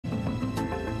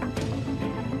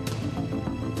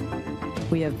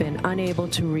we have been unable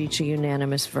to reach a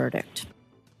unanimous verdict.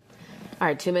 All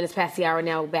right, 2 minutes past the hour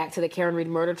now. Back to the Karen Reed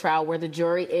murder trial where the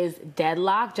jury is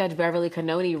deadlocked. Judge Beverly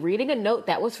Cannone reading a note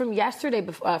that was from yesterday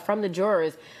from the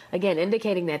jurors, again,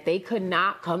 indicating that they could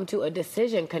not come to a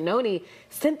decision. Cannone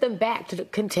sent them back to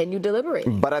continue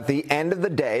deliberating. But at the end of the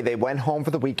day, they went home for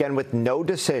the weekend with no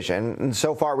decision. And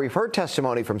so far, we've heard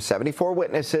testimony from 74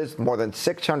 witnesses, more than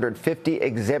 650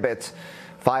 exhibits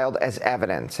filed as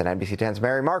evidence. And NBC 10's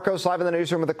Mary Marcos live in the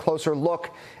newsroom with a closer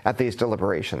look at these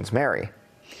deliberations. Mary.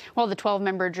 Well, the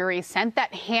 12-member jury sent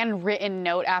that handwritten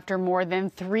note after more than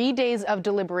 3 days of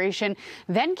deliberation.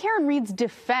 Then Karen Reed's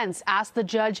defense asked the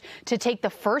judge to take the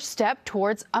first step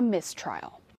towards a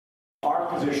mistrial. Our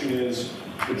position is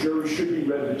the jury should be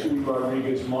read the Tui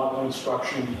Rodriguez model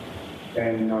instruction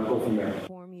and go from there.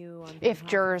 If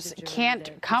jurors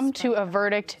can't come to a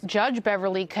verdict, Judge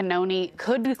Beverly Cannone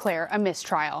could declare a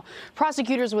mistrial.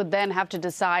 Prosecutors would then have to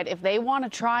decide if they want to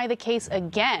try the case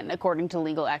again, according to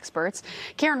legal experts.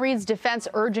 Karen Reed's defense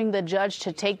urging the judge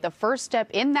to take the first step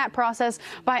in that process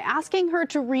by asking her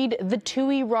to read the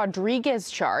Tui Rodriguez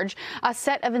charge, a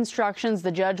set of instructions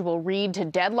the judge will read to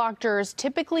deadlocked jurors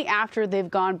typically after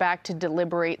they've gone back to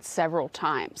deliberate several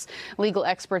times. Legal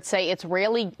experts say it's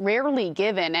rarely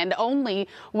given and only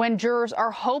when jurors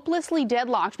are hopelessly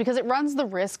deadlocked because it runs the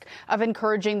risk of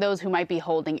encouraging those who might be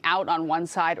holding out on one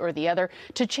side or the other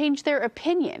to change their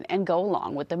opinion and go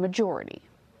along with the majority.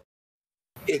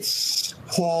 It's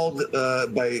called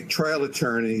by trial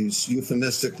attorneys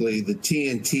euphemistically the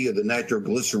TNT or the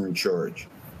nitroglycerin charge.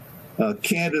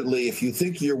 Candidly, if you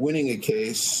think you're winning a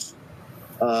case,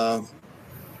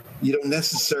 you don't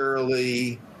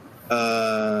necessarily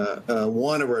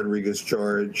want a Rodriguez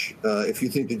charge if you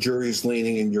think the jury is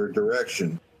leaning in your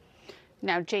direction.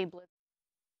 Now, Jay Blitz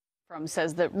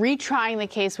says that retrying the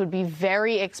case would be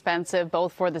very expensive,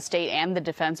 both for the state and the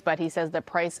defense, but he says the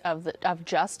price of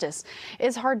justice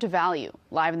is hard to value.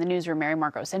 Live in the newsroom, Mary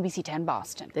Marcos, NBC 10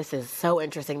 Boston. This is so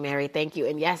interesting, Mary. Thank you.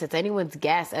 And yes, it's anyone's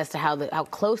guess as to how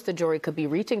close the jury could be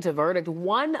reaching to verdict.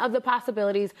 One of the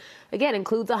possibilities, again,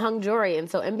 includes a hung jury. And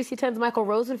so NBC 10's Michael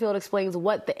Rosenfield explains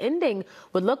what the ending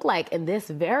would look like in this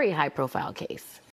very high-profile case.